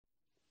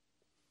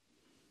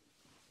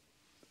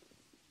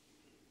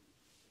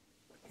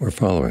We're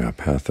following a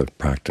path of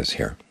practice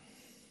here,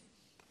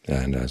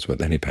 and as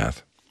with any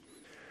path,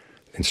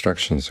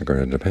 instructions are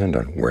going to depend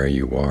on where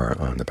you are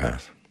on the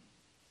path.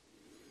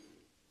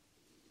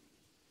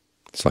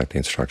 It's like the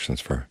instructions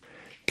for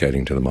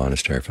getting to the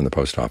monastery from the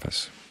post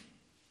office.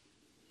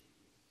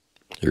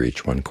 You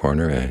reach one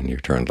corner and you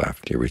turn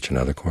left. You reach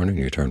another corner and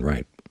you turn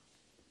right.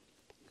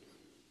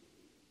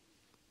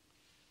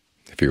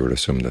 If you were to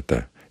assume that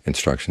the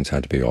instructions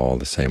had to be all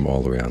the same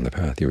all the way on the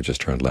path, you would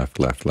just turn left,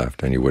 left,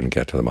 left, and you wouldn't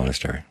get to the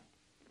monastery.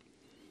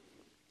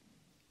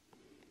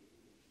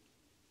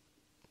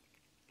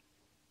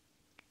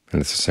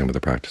 And it's the same with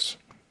the practice.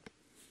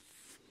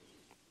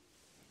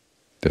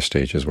 There's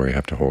stages where you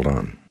have to hold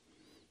on.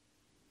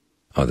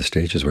 Other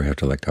stages where you have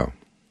to let go.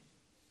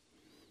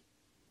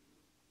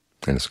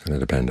 And it's going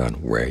to depend on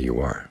where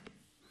you are.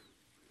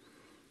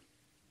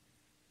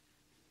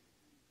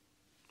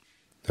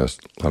 A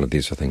lot of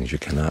these are things you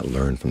cannot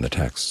learn from the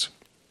texts.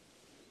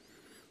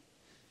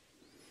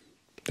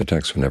 The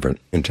texts were never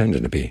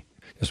intended to be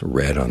just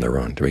read on their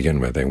own. To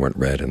begin with, they weren't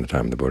read in the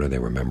time of the Buddha. They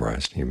were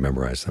memorized. You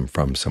memorized them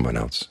from someone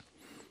else,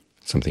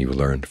 something you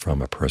learned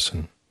from a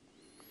person.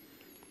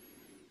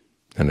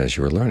 And as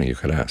you were learning, you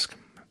could ask,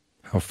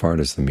 how far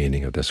does the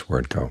meaning of this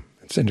word go?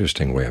 It's an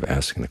interesting way of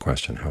asking the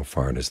question, how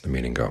far does the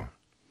meaning go?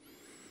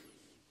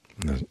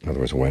 In other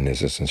words, when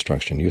is this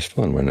instruction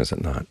useful and when is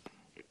it not?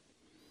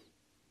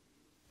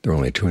 There were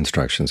only two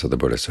instructions that the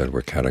Buddha said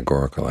were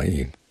categorical,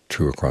 i.e.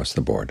 true across the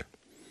board.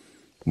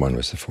 One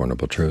was the Four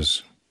Noble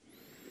Truths,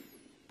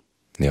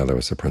 and the other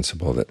was the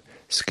principle that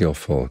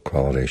skillful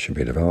qualities should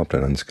be developed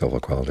and unskillful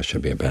qualities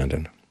should be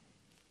abandoned.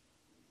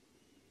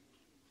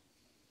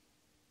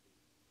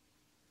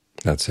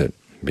 That's it.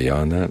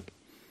 Beyond that,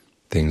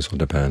 things will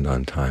depend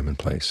on time and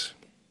place.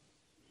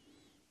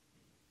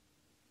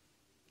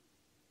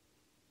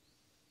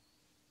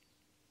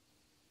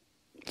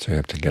 So you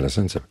have to get a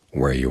sense of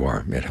where you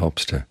are. It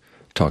helps to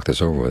talk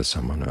this over with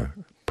someone, a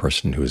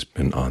person who's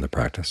been on the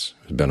practice,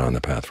 who's been on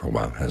the path for a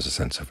while, has a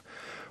sense of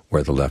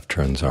where the left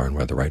turns are and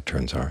where the right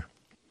turns are.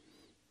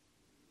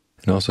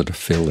 And also to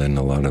fill in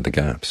a lot of the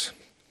gaps,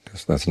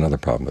 because that's another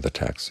problem with the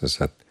text, is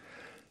that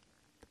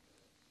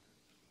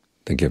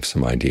they give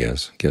some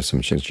ideas, give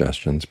some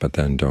suggestions, but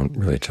then don't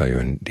really tell you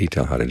in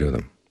detail how to do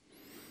them.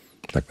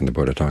 Like when the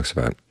Buddha talks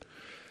about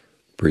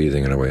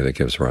breathing in a way that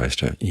gives rise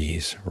to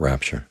ease,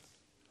 rapture,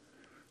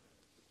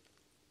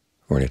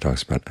 or when he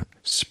talks about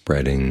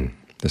spreading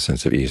the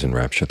sense of ease and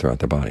rapture throughout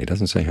the body. He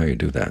doesn't say how you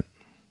do that.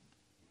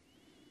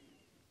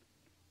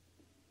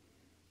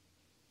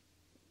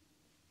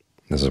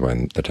 This is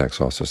why the texts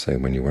also say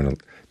when you want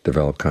to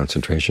develop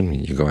concentration,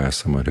 you go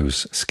ask someone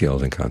who's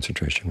skilled in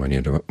concentration. When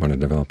you want to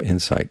develop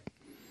insight,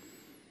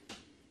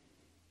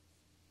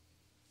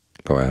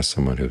 go ask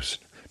someone who's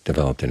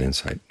developed an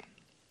insight.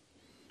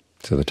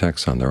 So the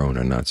texts on their own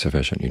are not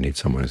sufficient. You need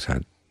someone who's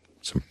had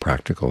some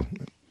practical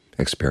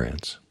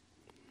experience.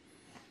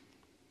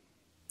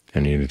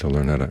 And you need to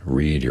learn how to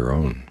read your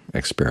own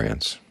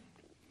experience.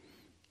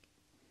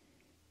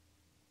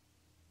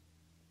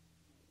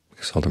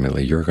 Because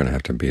ultimately you're going to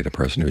have to be the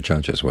person who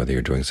judges whether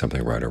you're doing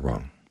something right or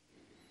wrong.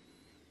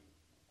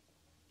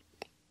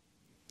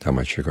 How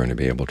much you're going to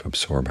be able to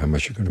absorb, how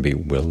much you're going to be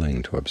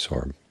willing to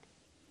absorb.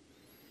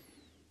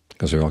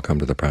 Because we all come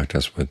to the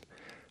practice with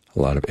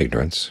a lot of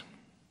ignorance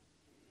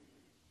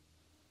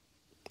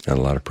and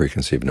a lot of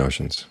preconceived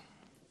notions.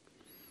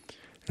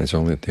 And it's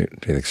only to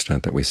the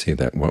extent that we see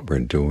that what we're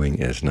doing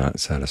is not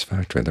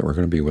satisfactory that we're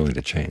going to be willing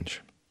to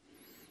change.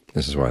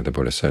 This is why the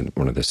Buddha said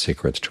one of the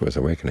secrets to his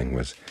awakening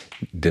was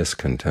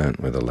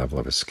discontent with the level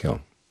of his skill.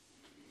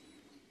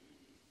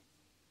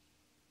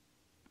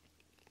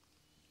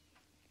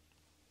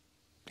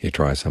 He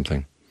tried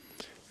something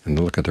and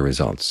look at the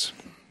results.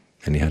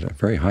 And he had a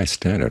very high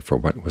standard for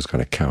what was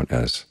going to count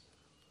as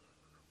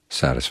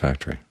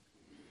satisfactory.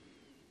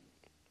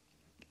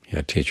 He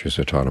had teachers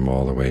who taught him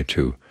all the way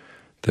to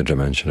the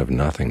dimension of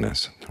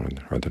nothingness,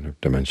 or the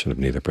dimension of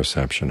neither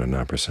perception or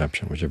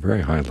non-perception, which are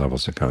very high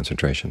levels of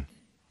concentration.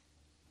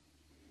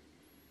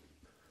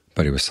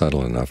 But he was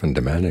subtle enough and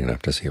demanding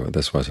enough to see that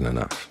this wasn't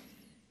enough.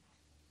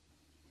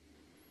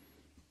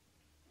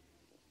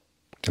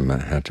 There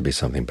had to be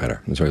something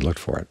better, and so he looked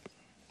for it.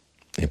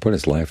 He put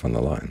his life on the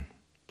line.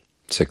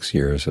 6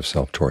 years of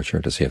self-torture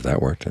to see if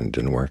that worked, and it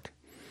didn't work.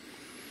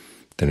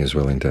 Then he was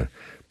willing to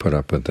put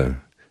up with the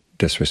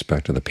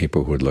disrespect of the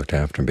people who had looked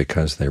after him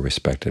because they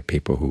respected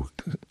people who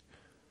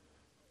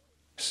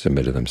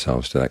submitted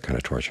themselves to that kind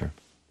of torture.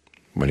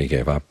 When he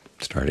gave up,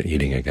 started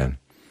eating again,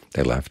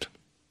 they left.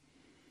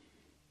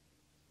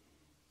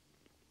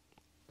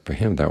 For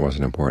him, that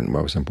wasn't important.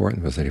 What was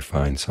important was that he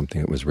find something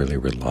that was really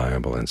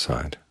reliable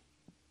inside.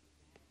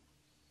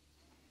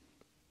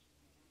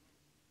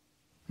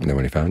 And then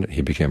when he found it,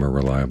 he became a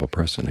reliable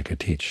person who could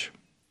teach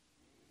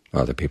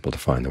other people to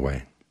find the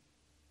way.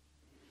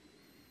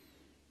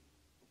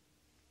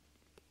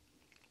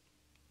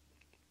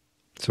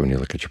 So when you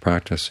look at your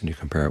practice and you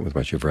compare it with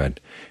what you've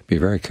read, be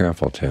very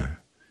careful to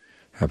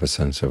have a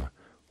sense of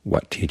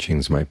what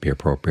teachings might be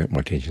appropriate and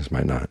what teachings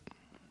might not.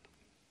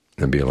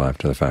 and be alive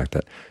to the fact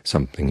that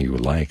something you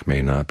like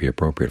may not be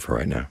appropriate for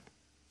right now,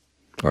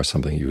 or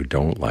something you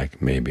don't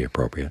like may be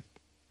appropriate.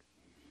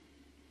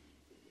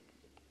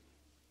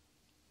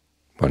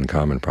 One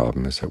common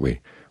problem is that we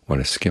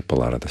want to skip a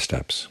lot of the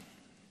steps.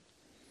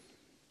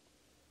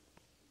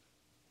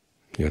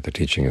 The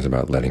teaching is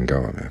about letting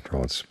go. After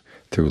all, it's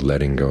through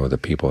letting go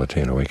that people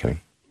attain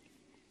awakening.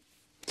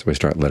 So we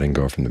start letting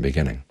go from the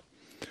beginning.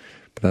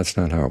 But that's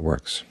not how it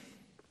works.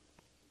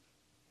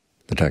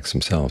 The texts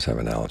themselves have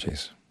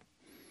analogies.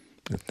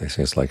 They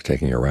say it's like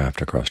taking a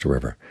raft across a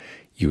river.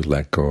 You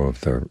let go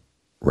of the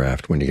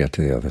raft when you get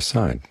to the other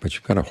side, but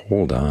you've got to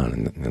hold on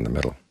in the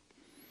middle.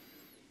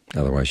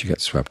 Otherwise you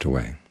get swept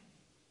away.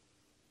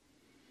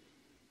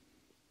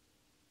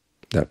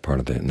 That part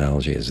of the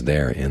analogy is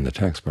there in the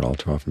text, but all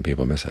too often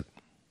people miss it.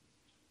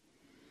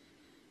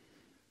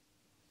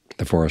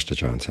 The Forest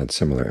Ajahns had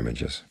similar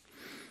images.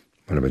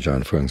 One of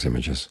Ajahn Fuang's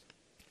images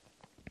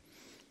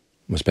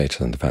was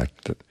based on the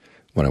fact that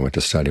when I went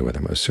to study with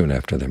him, it was soon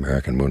after the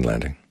American moon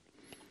landing.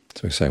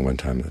 So he was saying one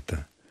time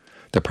that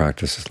the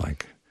practice is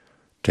like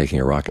taking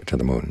a rocket to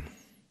the moon.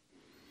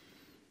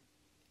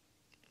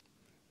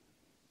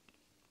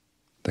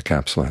 The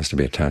capsule has to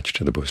be attached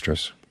to the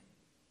boosters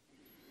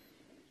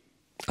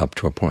up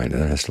to a point,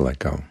 and then it has to let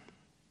go.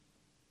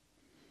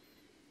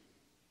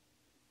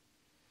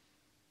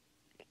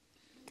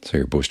 So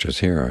your boosters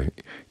here are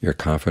your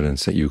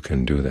confidence that you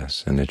can do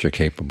this and that you're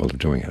capable of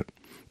doing it.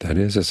 That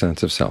is a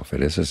sense of self.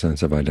 It is a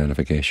sense of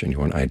identification. You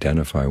want to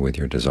identify with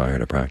your desire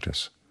to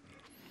practice.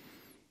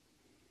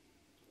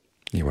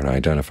 You want to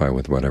identify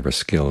with whatever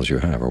skills you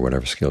have or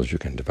whatever skills you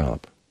can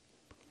develop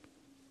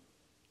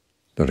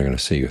that are going to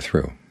see you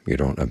through. You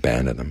don't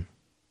abandon them.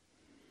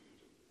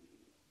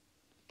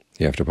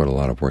 You have to put a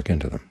lot of work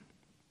into them.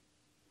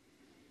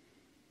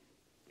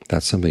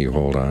 That's something you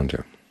hold on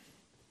to.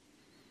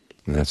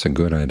 And that's a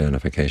good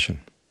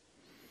identification.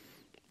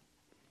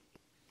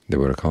 The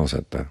Buddha calls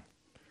it the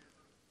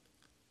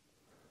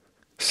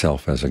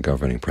self as a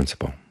governing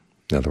principle.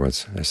 In other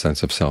words, a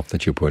sense of self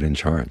that you put in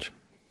charge,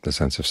 the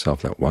sense of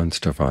self that wants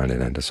to find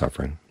an end to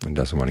suffering and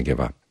doesn't want to give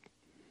up.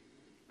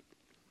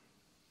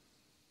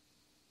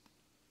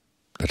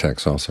 The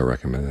texts also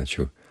recommend that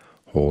you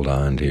hold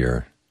on to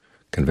your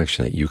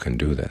conviction that you can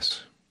do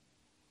this,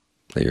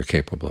 that you're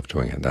capable of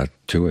doing it. That,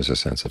 too, is a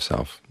sense of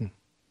self.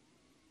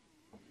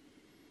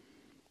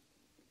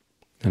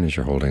 And as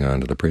you're holding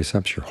on to the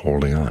precepts, you're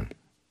holding on.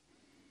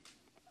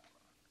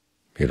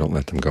 You don't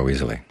let them go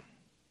easily.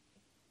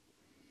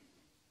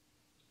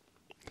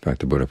 In fact,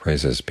 the Buddha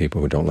praises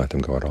people who don't let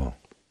them go at all.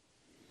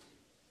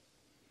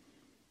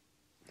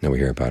 Now we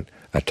hear about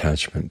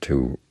attachment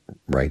to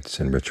rites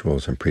and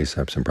rituals and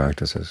precepts and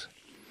practices.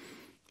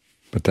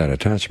 But that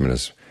attachment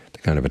is the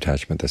kind of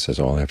attachment that says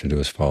all I have to do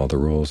is follow the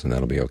rules and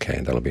that'll be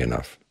okay, that'll be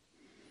enough.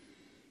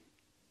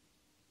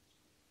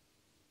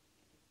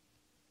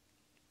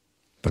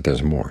 But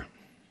there's more.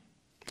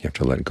 You have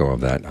to let go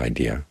of that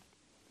idea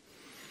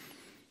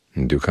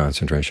and do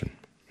concentration.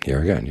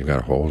 Here again, you've got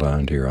to hold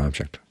on to your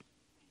object.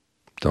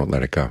 Don't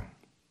let it go.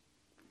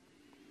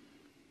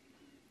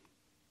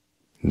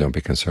 Don't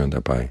be concerned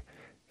that by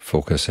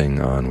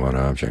focusing on one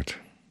object,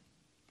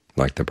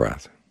 like the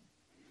breath,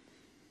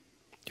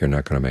 you're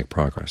not going to make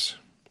progress.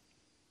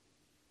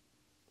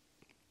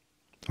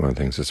 One of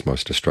the things that's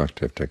most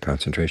destructive to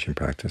concentration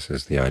practice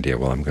is the idea,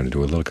 well, I'm going to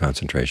do a little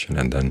concentration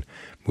and then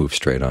move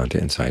straight on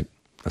to insight.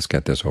 Let's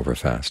get this over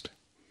fast.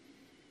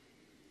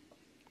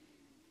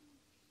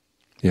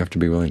 You have to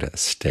be willing to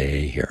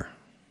stay here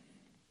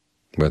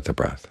with the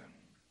breath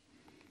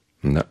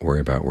and not worry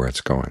about where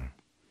it's going.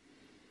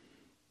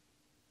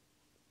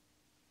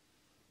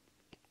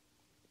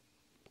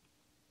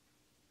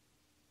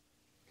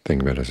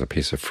 Think of it as a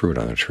piece of fruit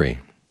on a tree.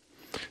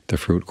 The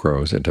fruit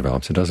grows, it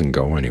develops, it doesn't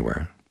go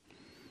anywhere.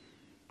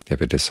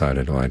 If it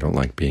decided, oh, I don't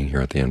like being here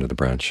at the end of the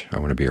branch, I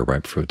want to be a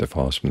ripe fruit that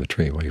falls from the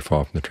tree, well, you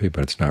fall from the tree,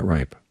 but it's not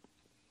ripe.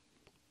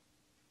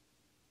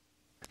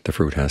 The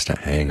fruit has to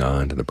hang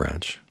on to the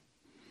branch,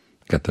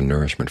 get the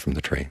nourishment from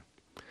the tree.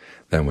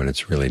 Then when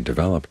it's really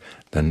developed,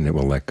 then it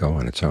will let go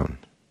on its own.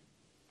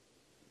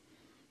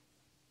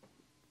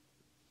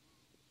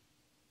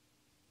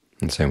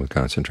 And same with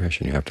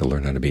concentration. You have to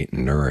learn how to be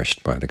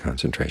nourished by the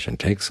concentration.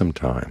 Take some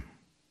time.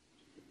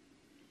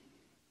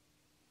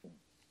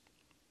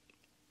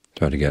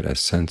 Try to get as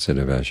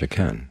sensitive as you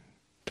can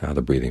to how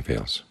the breathing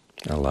feels.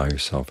 Allow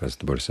yourself, as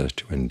the Buddha says,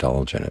 to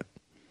indulge in it.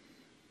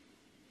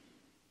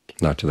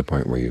 Not to the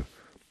point where you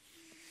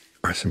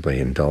are simply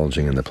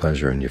indulging in the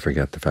pleasure and you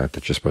forget the fact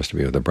that you're supposed to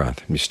be with the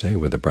breath. You stay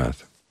with the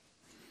breath.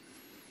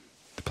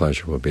 The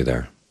pleasure will be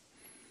there.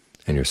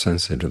 And you're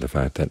sensitive to the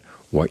fact that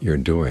what you're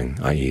doing,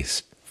 i.e.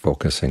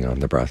 focusing on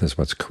the breath, is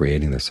what's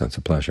creating this sense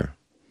of pleasure.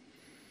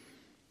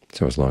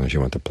 So as long as you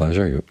want the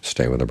pleasure, you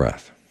stay with the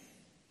breath.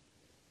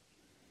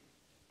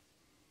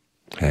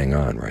 Hang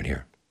on right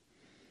here.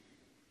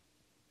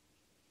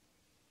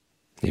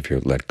 If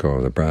you let go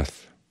of the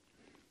breath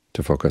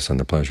to focus on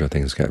the pleasure,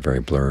 things get very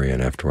blurry,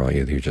 and after a while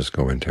either you just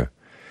go into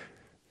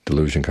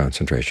delusion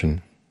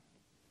concentration,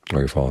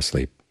 or you fall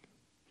asleep,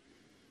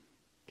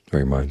 Where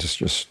your mind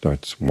just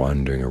starts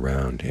wandering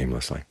around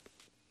aimlessly.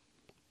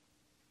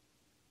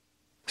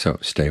 So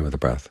stay with the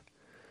breath,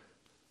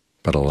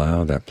 but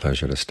allow that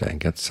pleasure to stay.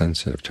 Get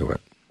sensitive to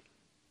it.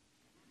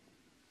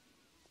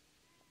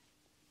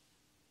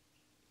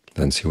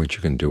 Then see what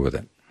you can do with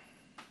it.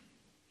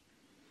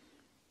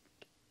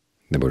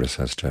 The Buddha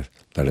says to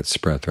let it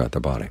spread throughout the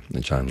body.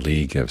 And John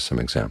Lee gives some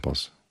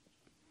examples,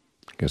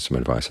 gives some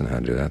advice on how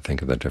to do that.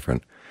 Think of the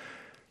different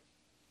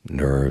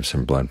nerves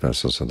and blood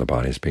vessels of the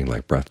body as being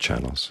like breath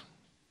channels.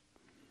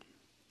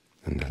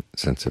 And a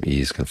sense of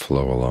ease can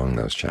flow along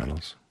those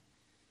channels.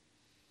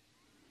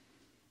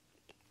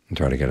 And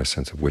try to get a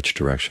sense of which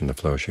direction the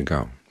flow should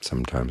go.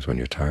 Sometimes when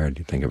you're tired,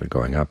 you think of it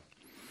going up.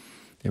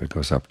 If it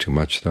goes up too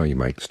much, though, you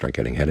might start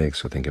getting headaches,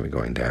 so think of it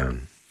going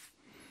down.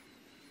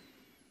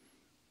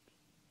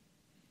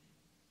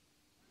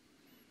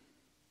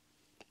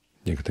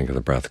 You can think of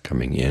the breath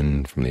coming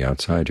in from the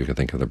outside. You can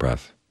think of the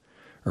breath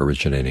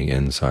originating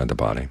inside the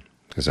body,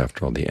 because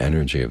after all, the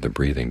energy of the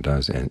breathing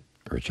does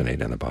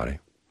originate in the body.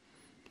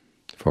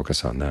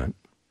 Focus on that.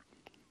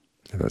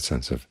 Have that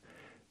sense of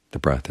the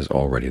breath is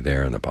already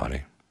there in the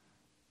body.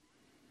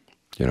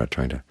 You're not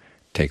trying to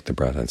take the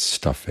breath and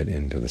stuff it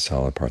into the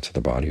solid parts of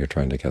the body. You're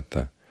trying to get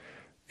the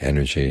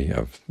energy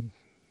of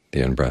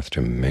the in-breath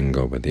to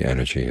mingle with the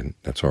energy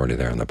that's already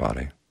there in the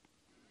body.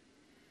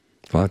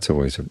 Lots of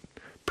ways of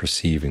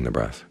perceiving the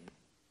breath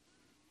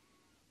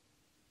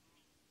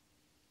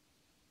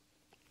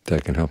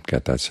that can help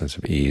get that sense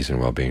of ease and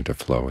well-being to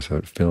flow so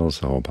it fills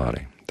the whole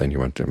body. Then you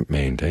want to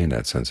maintain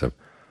that sense of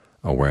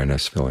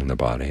awareness filling the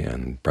body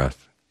and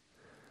breath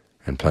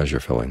and pleasure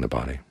filling the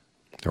body.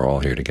 They're all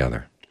here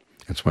together.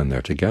 It's when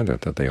they're together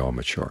that they all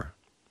mature,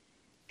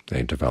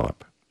 they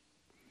develop.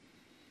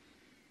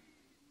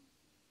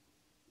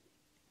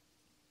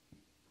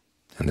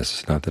 And this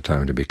is not the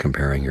time to be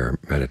comparing your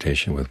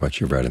meditation with what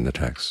you've read in the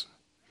text.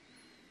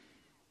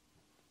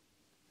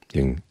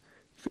 You can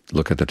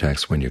look at the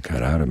text when you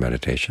cut out of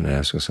meditation and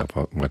ask yourself,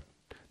 what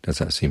does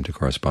that seem to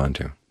correspond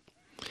to?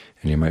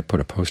 And you might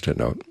put a Post-it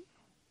note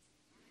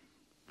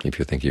if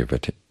you think you've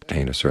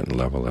attained a certain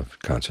level of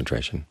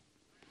concentration.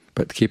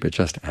 But keep it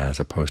just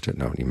as a Post-it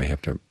note. You may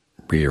have to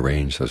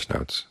rearrange those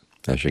notes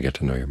as you get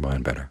to know your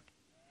mind better.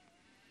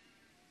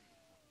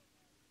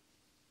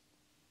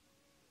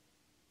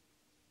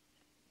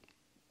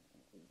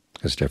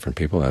 Because different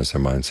people, as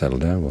their minds settle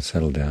down, will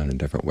settle down in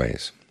different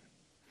ways.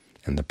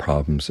 And the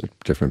problems that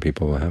different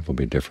people will have will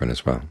be different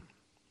as well.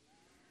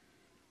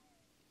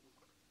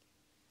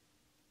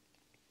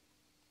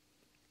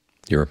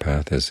 Your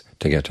path is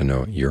to get to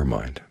know your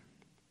mind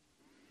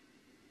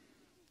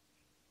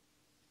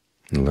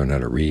and learn how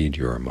to read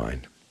your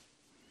mind.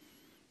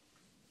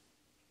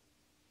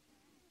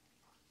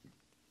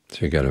 So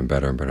you get a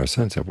better and better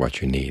sense of what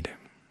you need.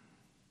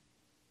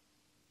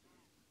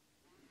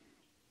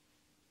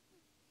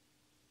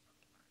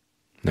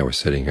 Now we're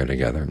sitting here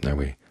together. Now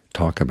we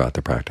talk about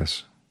the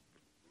practice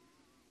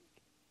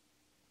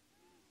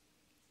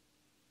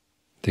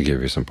to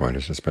give you some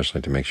pointers,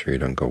 especially to make sure you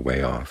don't go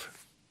way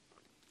off.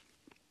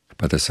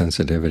 But the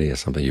sensitivity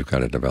is something you've got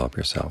to develop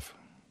yourself.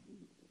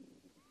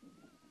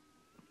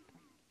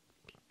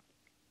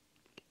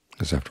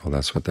 Because after all,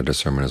 that's what the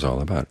discernment is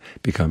all about,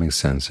 becoming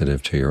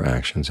sensitive to your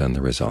actions and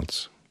the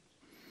results,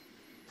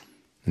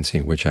 and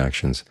seeing which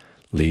actions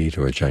lead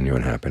to a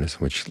genuine happiness,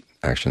 which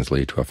actions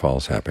lead to a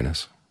false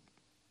happiness.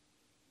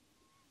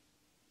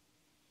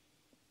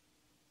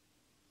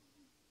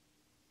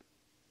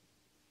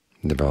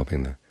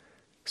 Developing the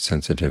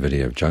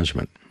sensitivity of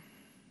judgment,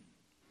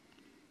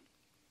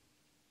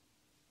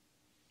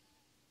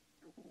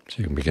 so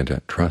you can begin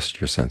to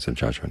trust your sense of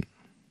judgment.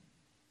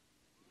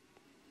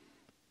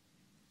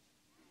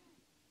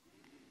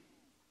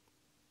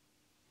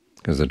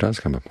 Because there does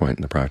come a point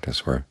in the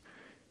practice where,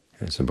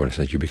 as the Buddha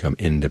said, you become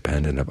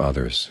independent of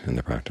others in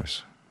the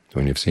practice.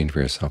 When you've seen for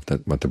yourself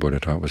that what the Buddha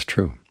taught was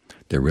true,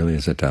 there really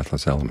is a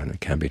deathless element.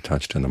 It can be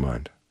touched in the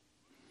mind.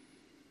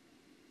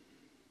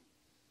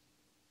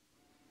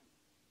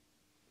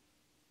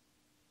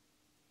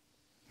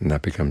 And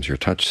that becomes your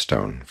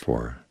touchstone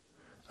for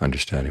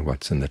understanding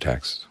what's in the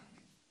text.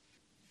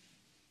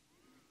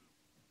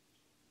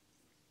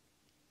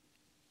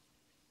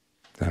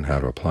 And how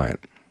to apply it.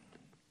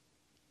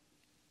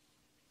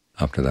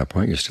 Up to that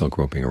point, you're still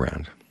groping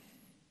around.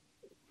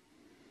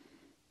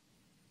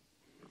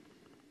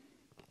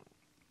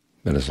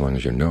 But as long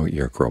as you know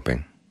you're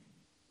groping,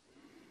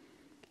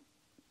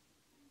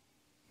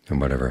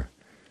 and whatever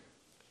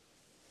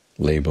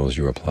labels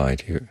you apply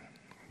to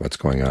what's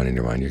going on in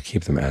your mind, you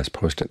keep them as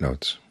Post-it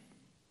notes,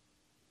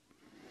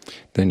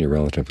 then you're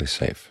relatively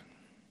safe.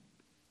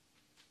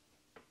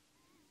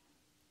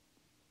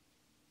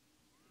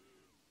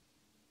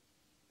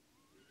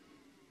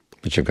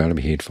 But you've got to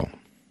be heedful.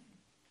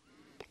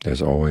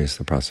 There's always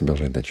the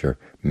possibility that you're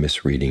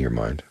misreading your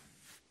mind.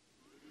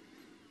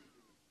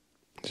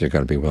 So you've got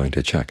to be willing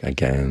to check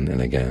again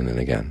and again and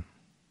again.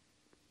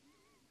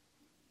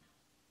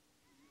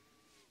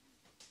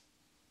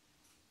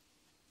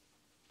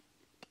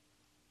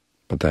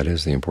 But that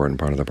is the important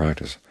part of the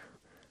practice.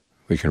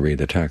 we can read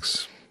the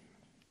text,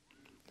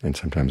 and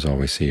sometimes all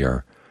we see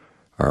are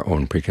our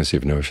own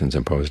preconceived notions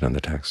imposed on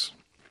the text.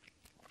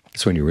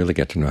 It's when you really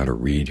get to know how to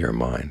read your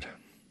mind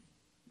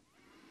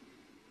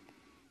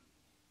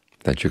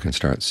that you can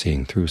start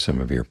seeing through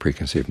some of your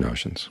preconceived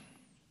notions.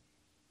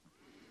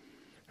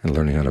 And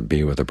learning how to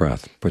be with the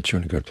breath puts you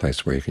in a good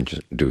place where you can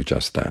just do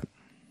just that.